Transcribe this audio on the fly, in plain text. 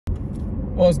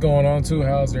What's going on too?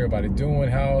 How's everybody doing?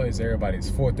 How is everybody's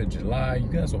 4th of July? You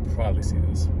guys will probably see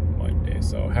this Monday.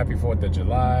 So happy 4th of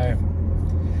July.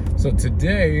 So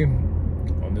today,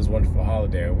 on this wonderful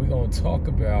holiday, we're going to talk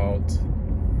about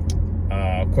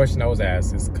a question I was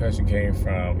asked. This question came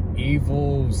from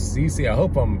Evil CC. I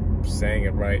hope I'm saying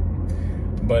it right.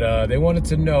 But they wanted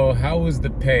to know, how is the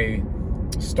pay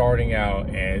starting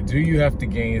out, and do you have to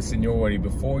gain seniority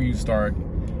before you start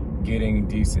getting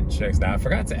decent checks? Now, I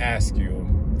forgot to ask you,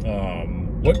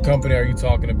 what company are you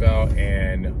talking about,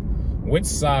 and which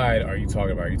side are you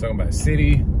talking about? Are you talking about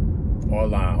city or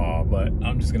Linehaul? But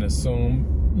I'm just gonna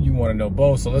assume you want to know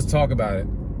both, so let's talk about it.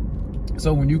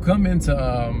 So when you come into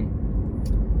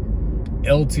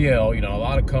LTL, you know, a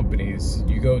lot of companies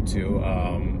you go to,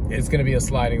 it's gonna be a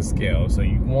sliding scale, so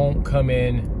you won't come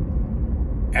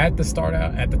in at the start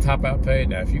out at the top out pay.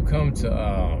 Now, if you come to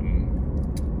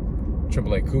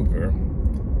AAA Cooper,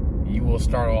 you will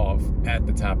start off at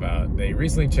the top out. They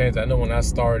recently changed. I know when I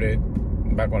started,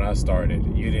 back when I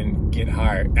started, you didn't get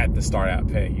hired at the start out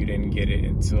pay. You didn't get it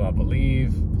until, I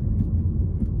believe,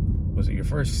 was it your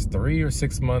first 3 or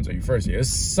 6 months, or your first year? It's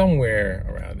somewhere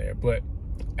around there. But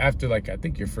after, like, I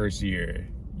think your first year,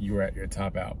 you were at your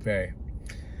top out pay.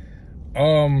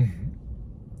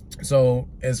 So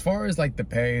as far as like the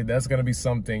pay, that's gonna be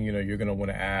something, you know, you're gonna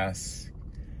want to ask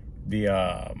the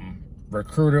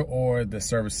recruiter or the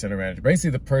service center manager,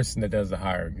 basically the person that does the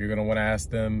hiring. You're gonna want to ask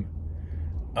them,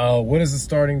 what is the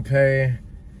starting pay?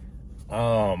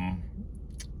 How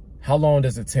long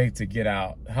does it take to get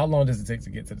out? How long does it take to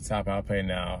get to the top out pay?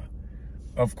 Now,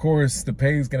 of course, the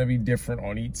pay is gonna be different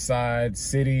on each side.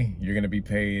 City, you're gonna be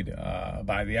paid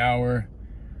by the hour.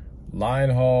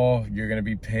 Linehaul, you're gonna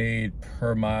be paid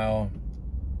per mile.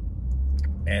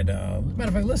 And matter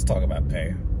of fact, let's talk about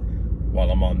pay while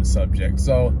I'm on the subject.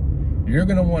 So you're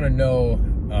gonna want to know,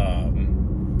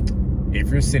 if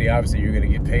you're city, obviously you're gonna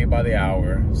get paid by the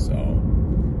hour, so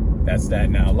that's that.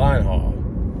 Now,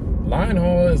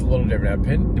 Linehaul is a little different.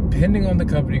 Now, depending on the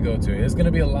company you go to, there's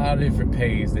gonna be a lot of different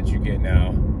pays that you get.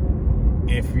 Now,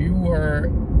 if you were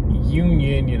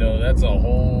union, you know, that's a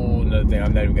whole nother thing.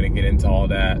 I'm not even gonna get into all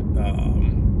that.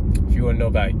 If you want to know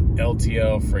about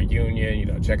LTL for union, you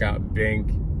know, check out Bink,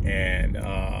 and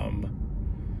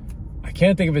I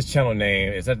can't think of his channel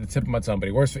name. It's at the tip of my tongue, but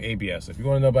he works for ABS. So if you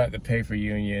want to know about the pay for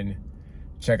union,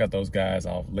 check out those guys.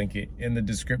 I'll link it in the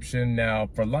description. Now,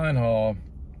 for Linehaul,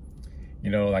 you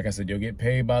know, like I said, you'll get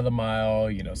paid by the mile.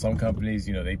 You know, some companies,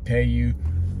 you know, they pay you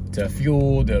to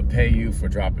fuel, they'll pay you for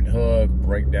dropping hook,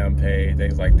 breakdown pay,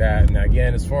 things like that. Now,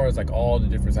 again, as far as like all the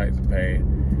different types of pay,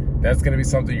 that's gonna be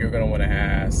something you're gonna wanna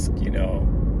ask, you know,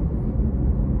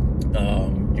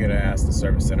 you're gonna ask the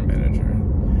service center manager.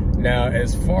 Now,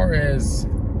 as far as,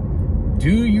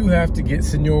 do you have to get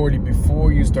seniority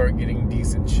before you start getting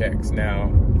decent checks?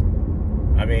 Now,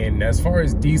 I mean, as far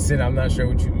as decent, I'm not sure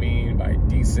what you mean by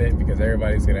decent, because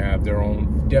everybody's gonna have their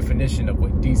own definition of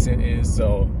what decent is.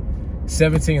 So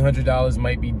 $1,700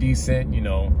 might be decent, you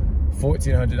know,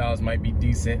 $1,400 might be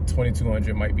decent,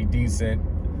 $2,200 might be decent,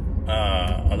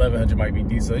 $1,100 might be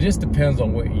decent. It just depends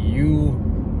on what you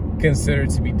consider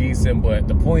to be decent. But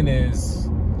the point is,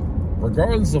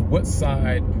 regardless of what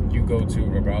side you go to,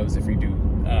 regardless if you do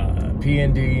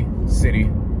P&D, city,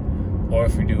 or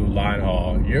if you do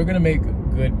Linehaul, you're gonna make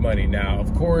good money. Now,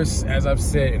 of course, as I've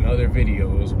said in other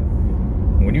videos,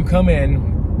 when you come in,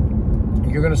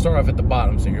 you're gonna start off at the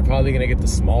bottom, so you're probably gonna get the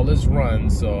smallest run.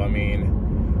 So, I mean,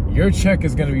 your check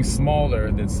is gonna be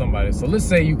smaller than somebody. So let's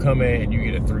say you come in and you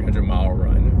get a 300-mile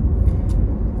run.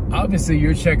 Obviously,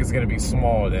 your check is gonna be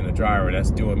smaller than a driver that's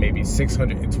doing maybe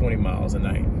 620 miles a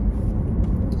night.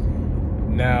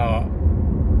 Now,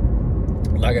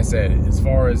 like I said, as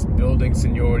far as building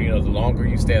seniority, you know, the longer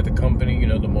you stay at the company, you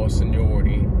know, the more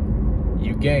seniority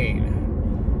you gain.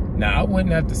 Now, I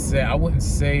wouldn't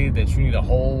say that you need a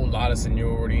whole lot of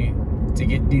seniority to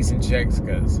get decent checks,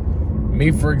 because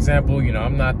me, for example, you know,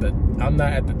 I'm not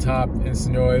at the top in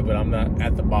seniority, but I'm not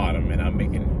at the bottom, and I'm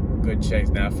making good checks.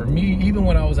 Now, for me, even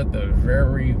when I was at the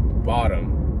very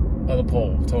bottom of the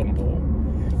totem pole,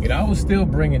 you know, I was still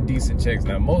bringing decent checks.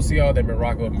 Now, most of y'all that been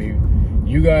rocking with me,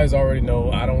 you guys already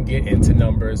know I don't get into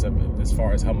numbers as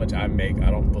far as how much I make. I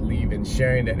don't believe in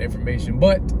sharing that information,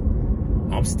 but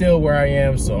I'm still where I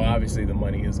am, so obviously the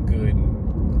money is good.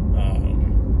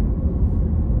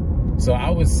 So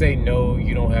I would say no,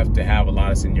 you don't have to have a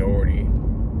lot of seniority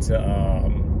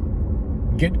to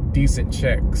get decent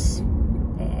checks.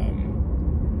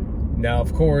 Now,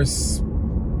 of course,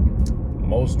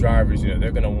 most drivers, you know,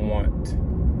 they're gonna want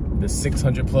the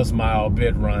 600+ mile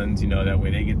bid runs, you know, that way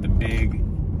they get the big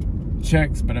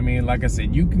checks. But I mean, like I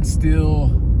said, you can still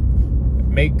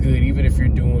make good, even if you're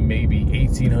doing maybe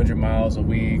 1,800 miles a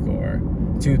week or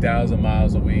 2,000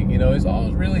 miles a week. You know, it's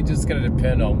all really just going to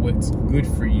depend on what's good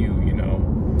for you. You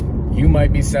know, you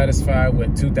might be satisfied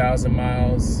with 2,000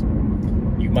 miles.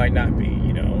 You might not be.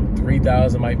 You know,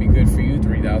 3,000 might be good for you.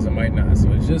 3,000 might not. So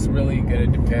it's just really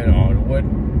going to depend on what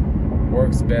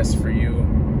works best for you.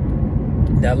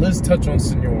 Now let's touch on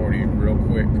seniority real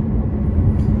quick.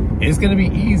 It's going to be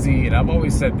easy, and I've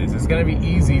always said this, it's going to be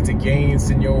easy to gain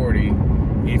seniority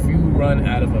if you run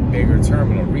out of a bigger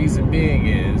terminal. Reason being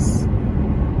is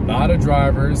a lot of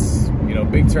drivers, you know,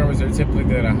 big terminals are typically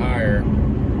going to hire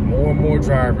more and more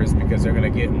drivers because they're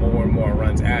going to get more and more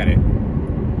runs at it.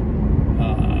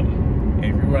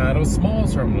 If you run out of a small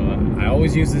terminal, I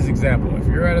always use this example. If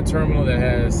you're at a terminal that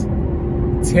has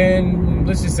 10,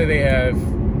 let's just say they have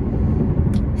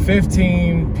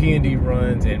 15 P&D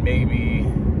runs and maybe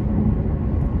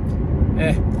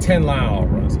 10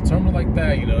 Linehaul runs. A terminal like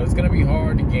that, you know, it's going to be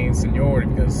hard to gain seniority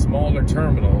because smaller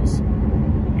terminals,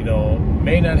 you know,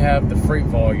 may not have the freight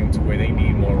volume to where they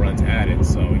need more runs added.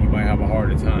 So you might have a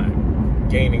harder time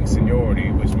gaining seniority,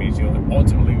 which means you'll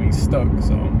ultimately be stuck.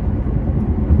 So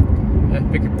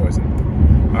pick your poison.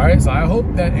 All right, so I hope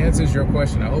that answers your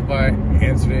question. I hope I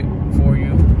answered it for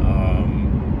you.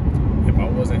 If I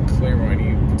wasn't clear on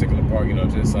any particular part, you know,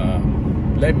 just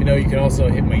let me know. You can also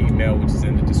hit my email, which is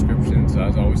in the description. So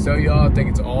as I always tell y'all, thank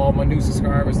you to all my new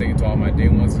subscribers, thank you to all my day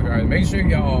one subscribers. Make sure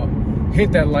y'all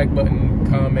hit that like button,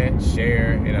 comment,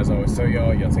 share, and as I always tell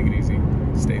y'all, y'all take it easy,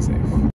 stay safe.